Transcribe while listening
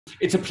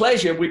It's a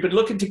pleasure. We've been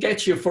looking to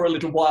get you for a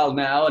little while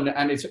now,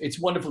 and it's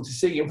wonderful to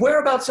see you.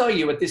 Whereabouts are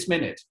you at this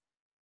minute?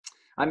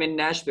 I'm in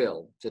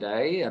Nashville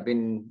today.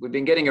 We've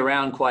been getting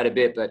around quite a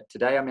bit, but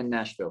today I'm in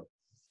Nashville.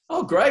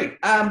 Oh, great.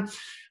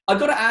 I've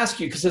got to ask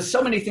you, because there's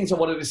so many things I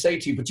wanted to say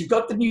to you, but you've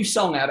got the new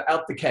song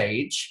out the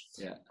cage,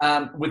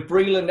 with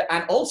Breland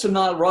and also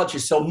Nile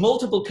Rodgers. So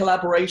multiple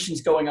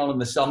collaborations going on in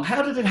the song.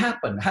 How did it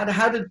happen?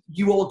 How did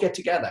you all get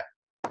together?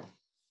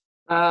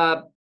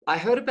 I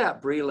heard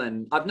about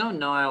Breland. I've known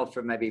Nile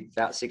for maybe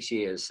about 6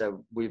 years,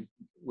 so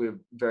we're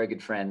very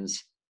good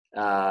friends.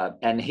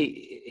 And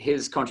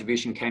his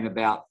contribution came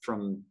about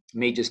from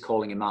me just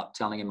calling him up,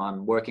 telling him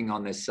I'm working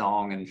on this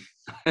song,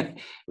 and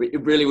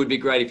it really would be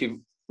great if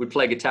you would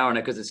play guitar on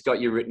it because it's got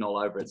you written all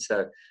over it.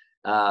 So,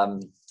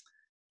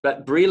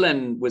 but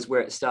Breland was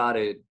where it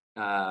started.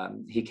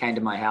 He came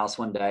to my house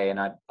one day, and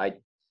I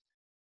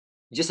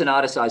just an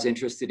artist I was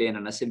interested in,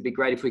 and I said it'd be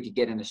great if we could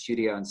get in the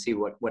studio and see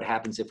what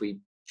happens if we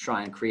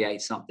try and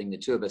create something, the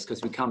two of us,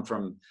 because we come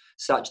from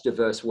such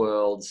diverse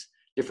worlds,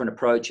 different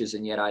approaches,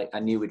 and yet I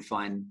knew we'd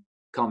find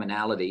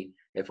commonality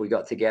if we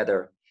got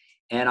together.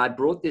 And I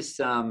brought this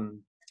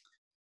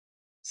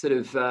sort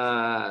of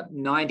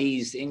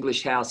 90s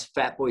English house,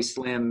 Fatboy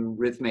Slim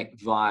rhythmic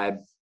vibe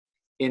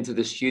into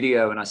the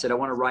studio, and I said I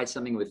want to write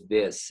something with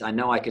this. I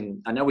know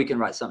we can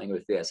write something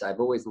with this. I've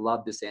always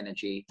loved this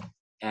energy,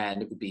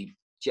 and it would be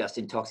just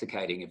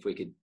intoxicating if we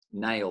could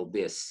nail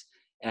this.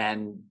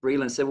 And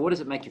Breland said, well, what does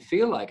it make you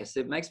feel like? I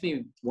said, it makes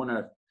me want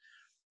to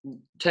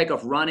take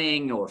off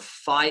running or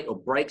fight or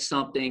break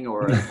something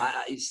or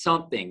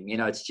something, you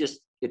know, it's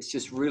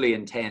just really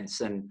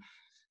intense. And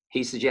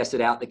he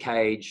suggested Out the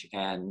Cage,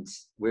 and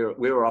we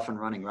were off and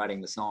running writing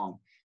the song.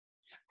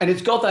 And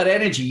it's got that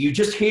energy. You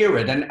just hear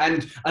it.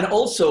 And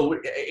also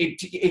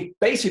it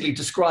basically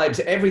describes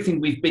everything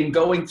we've been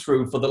going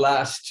through for the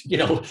last,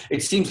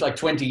 it seems like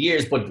 20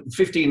 years, but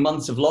 15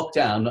 months of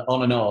lockdown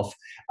on and off.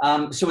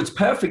 So it's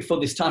perfect for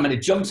this time, and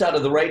it jumps out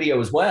of the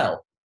radio as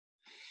well.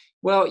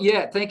 Well,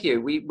 yeah, thank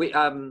you.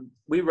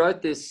 We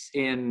wrote this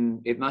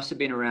it must have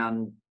been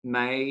around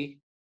May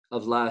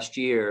of last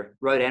year,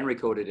 wrote and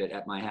recorded it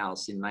at my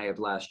house in May of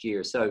last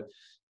year. So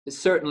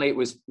certainly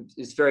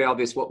it's very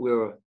obvious what we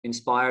were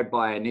inspired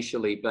by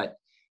initially, but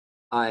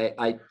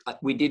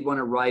we did want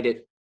to write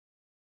it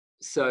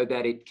so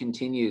that it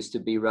continues to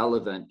be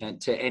relevant and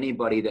to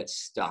anybody that's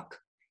stuck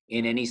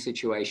in any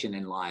situation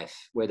in life,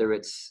 whether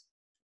it's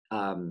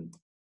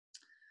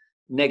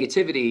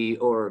negativity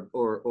or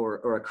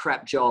a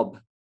crap job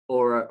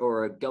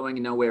or a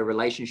going nowhere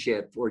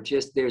relationship, or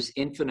just there's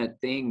infinite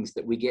things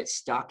that we get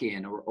stuck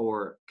in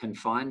or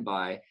confined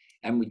by,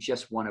 and we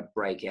just want to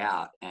break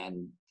out.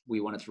 And we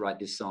wanted to write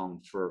this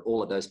song for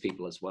all of those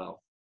people as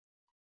well.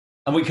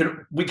 And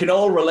we can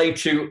all relate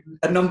to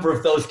a number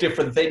of those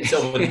different things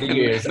over the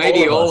years.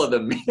 Maybe all of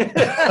them.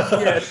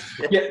 Yes.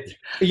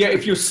 Yeah.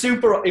 If you're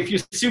super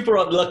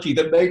unlucky,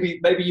 then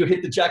maybe you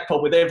hit the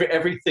jackpot with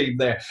everything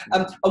there.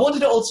 I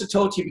wanted to also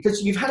talk to you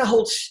because you've had a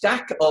whole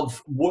stack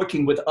of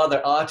working with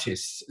other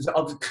artists.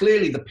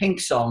 Clearly, the Pink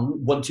song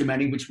 "One Too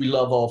Many," which we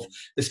love, off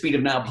The Speed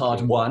of Now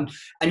Part 1,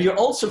 and you're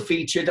also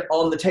featured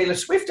on the Taylor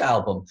Swift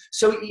album.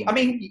 So I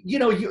mean,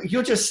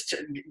 you're just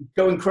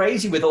going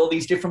crazy with all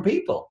these different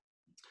people.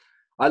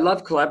 I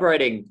love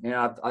collaborating.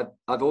 I've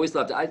always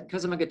loved it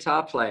because I'm a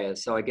guitar player.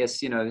 So I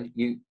guess,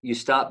 you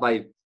start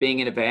by being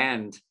in a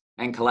band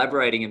and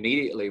collaborating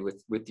immediately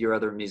with your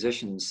other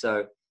musicians.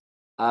 So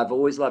I've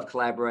always loved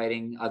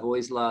collaborating. I've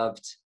always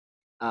loved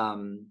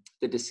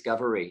the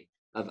discovery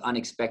of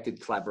unexpected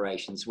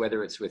collaborations,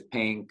 whether it's with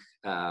Pink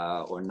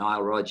or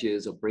Nile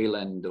Rodgers or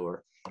Breland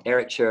or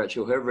Eric Church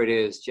or whoever it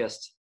is.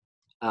 Just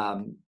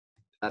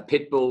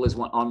Pitbull is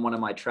on one of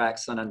my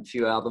tracks on a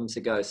few albums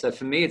ago. So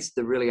for me, it's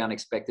the really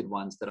unexpected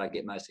ones that I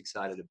get most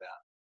excited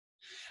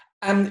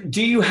about.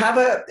 Do you have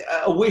a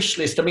wish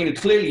list? I mean,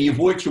 clearly you've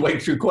worked your way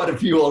through quite a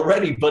few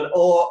already, but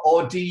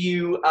or do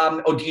you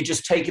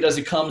just take it as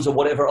it comes, or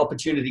whatever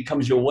opportunity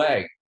comes your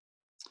way?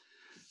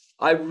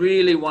 I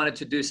really wanted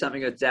to do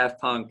something with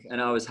Daft Punk,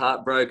 and I was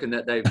heartbroken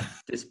that they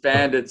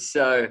disbanded.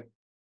 So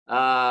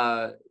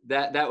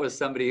that was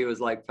somebody who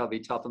was like probably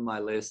top of my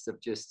list of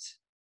just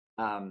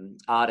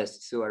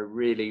artists who I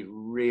really,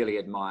 really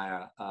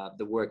admire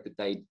the work that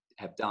they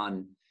have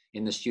done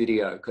in the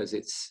studio, because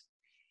it's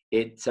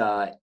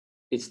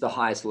the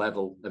highest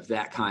level of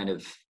that kind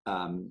of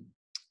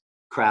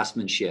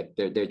craftsmanship.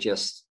 They're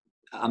just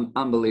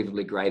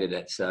unbelievably great at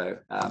it. So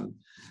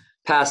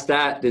past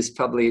that, there's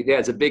probably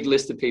it's a big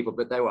list of people,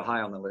 but they were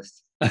high on the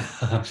list.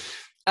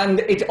 And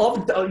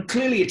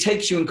clearly it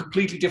takes you in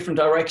completely different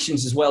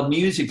directions as well.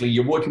 Musically,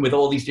 you're working with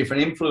all these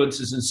different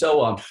influences and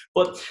so on.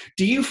 But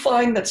do you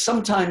find that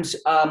sometimes,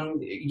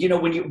 when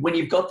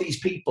you've got these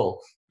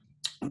people,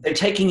 they're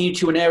taking you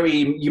to an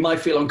area you might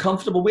feel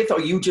uncomfortable with, or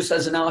are you just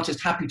as an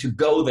artist happy to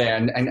go there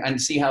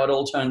and see how it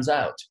all turns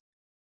out?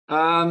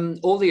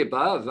 All the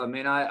above. I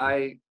mean,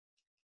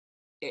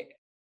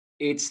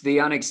 it's the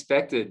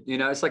unexpected,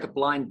 it's like a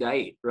blind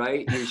date,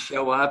 right? You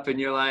show up and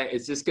you're like,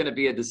 is this going to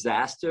be a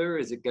disaster?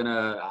 Is it going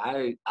to,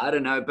 I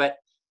don't know. But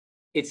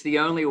it's the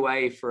only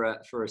way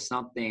for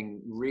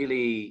something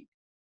really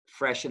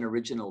fresh and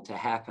original to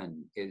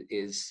happen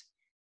is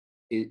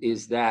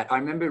that. I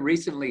remember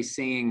recently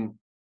seeing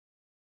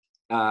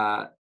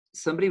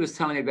somebody was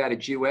telling me about a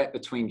duet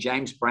between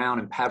James Brown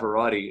and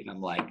Pavarotti, and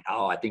I'm like,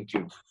 oh, I think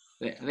you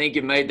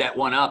made that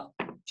one up.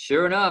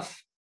 Sure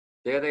enough,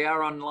 there they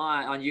are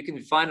online. You can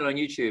find it on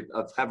YouTube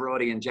of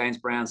Pavarotti and James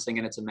Brown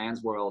singing "It's a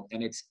Man's World,"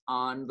 and it's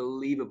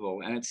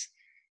unbelievable. And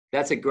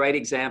that's a great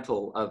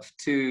example of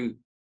two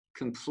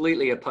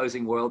completely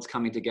opposing worlds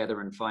coming together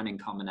and finding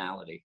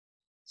commonality.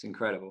 It's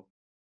incredible.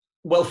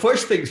 Well,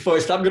 first things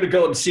first, I'm going to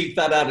go and seek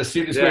that out as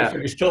soon as we're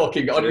finished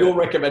talking on your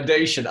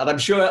recommendation. And I'm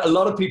sure a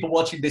lot of people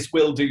watching this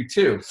will do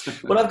too.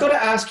 But I've got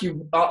to ask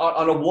you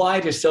on a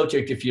wider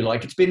subject, if you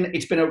like. It's been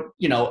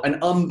an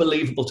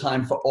unbelievable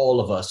time for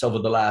all of us over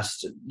the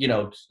last,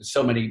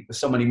 so many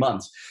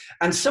months.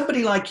 And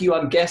somebody like you,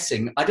 I'm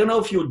guessing, I don't know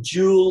if you're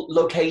dual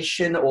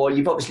location or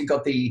you've obviously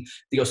got the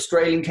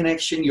Australian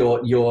connection,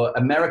 your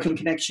American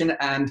connection,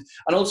 and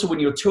also when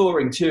you're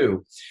touring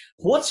too.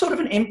 What sort of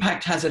an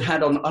impact has it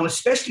had on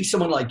especially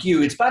someone like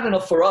you? It's bad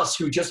enough for us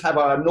who just have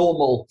our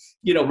normal,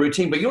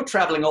 routine, but you're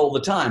traveling all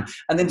the time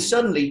and then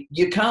suddenly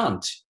you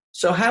can't.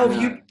 So how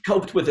have you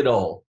coped with it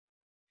all?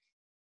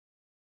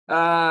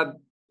 Guys,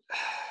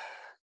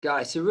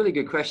 it's a really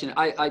good question.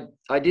 I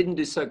didn't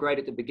do so great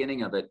at the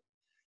beginning of it.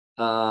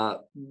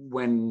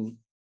 When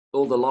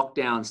all the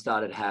lockdowns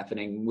started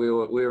happening, we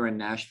were in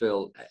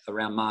Nashville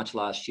around March,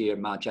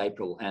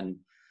 April, and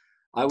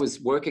I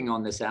was working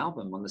on this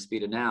album, on The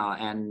Speed of Now,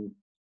 and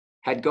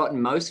had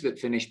gotten most of it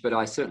finished, but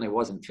I certainly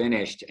wasn't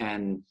finished.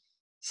 And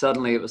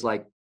suddenly it was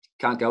like,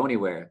 can't go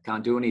anywhere,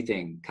 can't do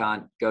anything,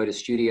 can't go to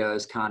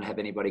studios, can't have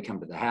anybody come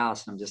to the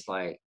house. And I'm just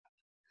like,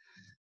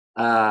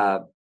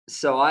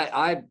 so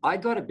I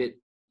got a bit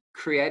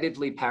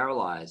creatively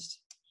paralyzed,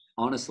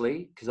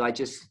 honestly, because I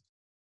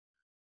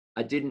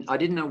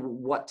didn't know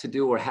what to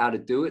do or how to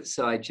do it.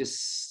 So I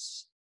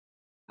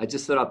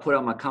just thought I'd put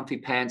on my comfy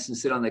pants and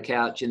sit on the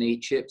couch and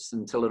eat chips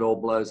until it all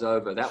blows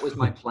over. That was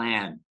my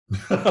plan.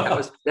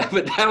 that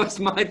was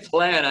my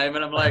plan.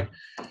 I'm like,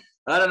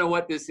 I don't know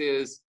what this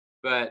is,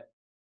 but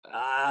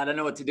I don't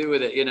know what to do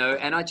with it,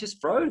 And I just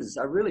froze.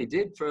 I really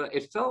did.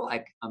 It felt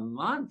like a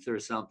month or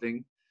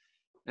something.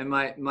 And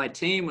my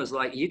team was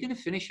like, "You gonna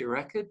finish your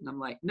record?" And I'm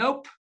like,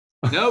 "Nope,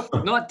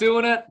 not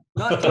doing it.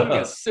 Not doing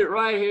it. Sit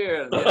right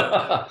here."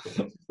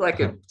 Like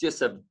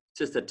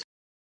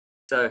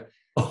so.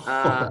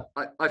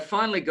 I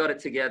finally got it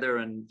together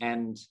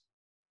and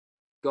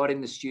got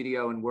in the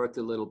studio and worked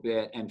a little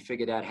bit and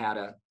figured out how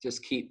to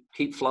just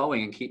keep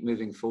flowing and keep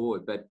moving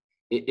forward. But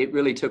it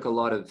really took a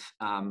lot of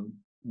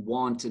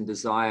want and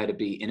desire to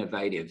be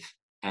innovative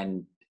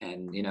and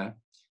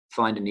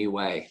find a new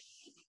way.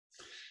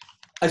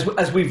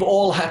 As we've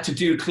all had to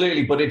do,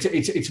 clearly, but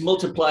it's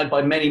multiplied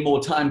by many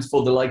more times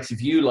for the likes of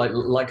you,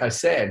 like I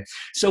said.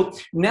 So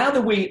now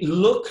that we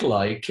look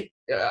like,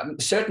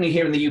 certainly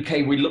here in the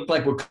UK, we look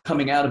like we're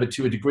coming out of it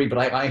to a degree, but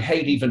I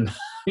hate even,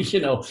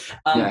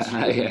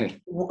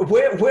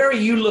 Where are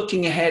you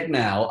looking ahead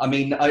now? I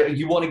mean,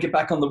 you want to get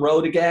back on the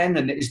road again?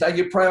 And is that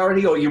your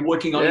priority, or are you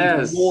working on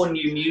even more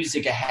new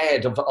music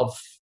ahead of...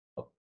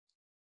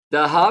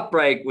 The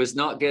heartbreak was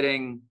not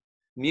getting...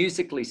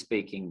 Musically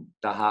speaking,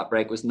 the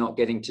heartbreak was not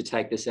getting to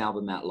take this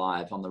album out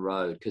live on the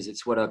road, because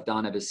it's what I've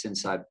done ever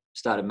since I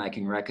started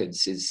making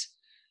records, is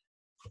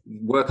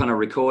work on a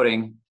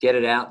recording, get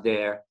it out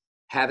there,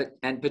 have it,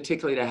 and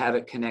particularly to have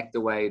it connect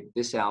the way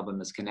this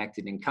album is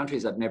connected in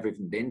countries I've never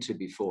even been to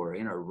before,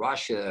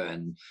 Russia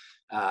and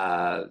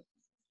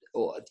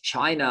or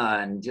China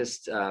and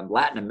just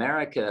Latin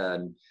America.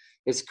 And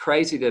it's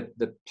crazy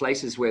the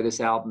places where this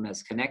album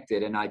has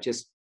connected. And I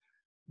just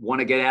want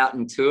to get out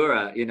and tour,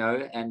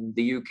 and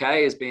the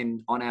UK has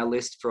been on our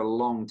list for a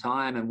long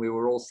time, and we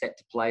were all set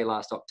to play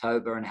last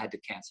October and had to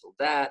cancel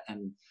that.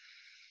 And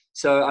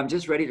so I'm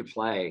just ready to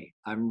play.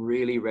 I'm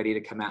really ready to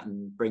come out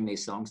and bring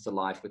these songs to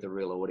life with a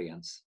real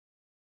audience.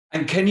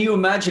 And can you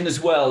imagine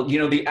as well,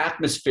 the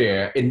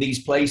atmosphere in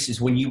these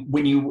places when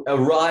you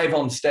arrive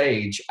on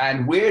stage,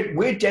 and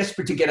we're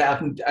desperate to get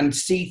out and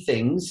see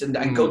things and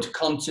go to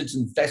concerts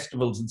and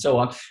festivals and so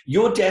on.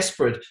 You're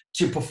desperate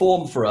to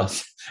perform for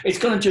us. It's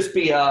going to just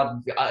be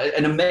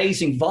an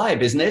amazing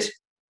vibe, isn't it?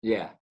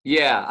 Yeah.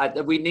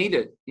 We need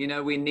it.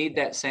 We need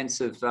that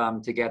sense of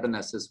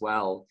togetherness as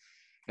well.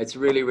 It's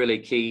really, really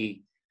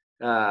key.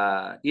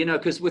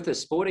 Because with a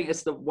sporting,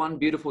 it's the one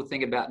beautiful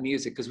thing about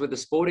music, because with a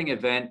sporting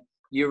event,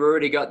 you've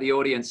already got the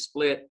audience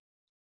split.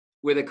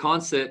 With a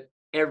concert,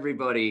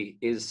 everybody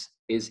is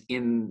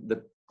in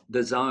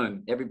the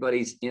zone.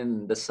 Everybody's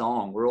in the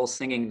song. We're all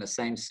singing the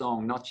same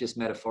song, not just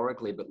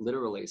metaphorically, but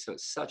literally. So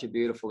it's such a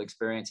beautiful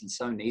experience and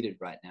so needed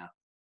right now.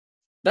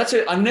 That's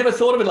it. I've never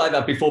thought of it like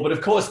that before. But of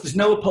course, there's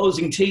no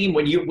opposing team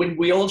when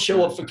we all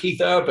show up for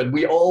Keith Urban.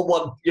 We all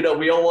want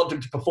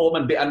him to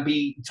perform and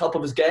be top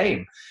of his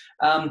game.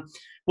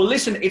 Well,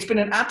 listen, it's been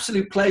an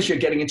absolute pleasure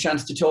getting a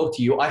chance to talk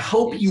to you. I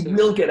hope you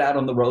will get out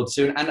on the road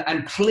soon.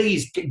 And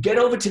please get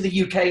over to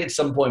the UK at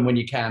some point when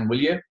you can,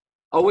 will you?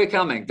 Oh, we're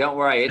coming. Don't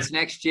worry. It's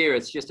next year.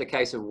 It's just a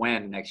case of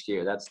when next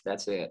year.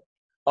 That's it.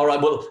 All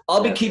right. Well,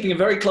 I'll be keeping a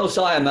very close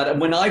eye on that. And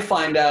when I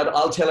find out,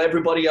 I'll tell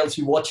everybody else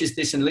who watches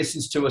this and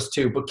listens to us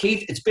too. But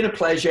Keith, it's been a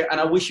pleasure and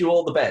I wish you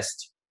all the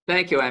best.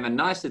 Thank you, Eamonn.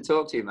 Nice to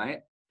talk to you, mate.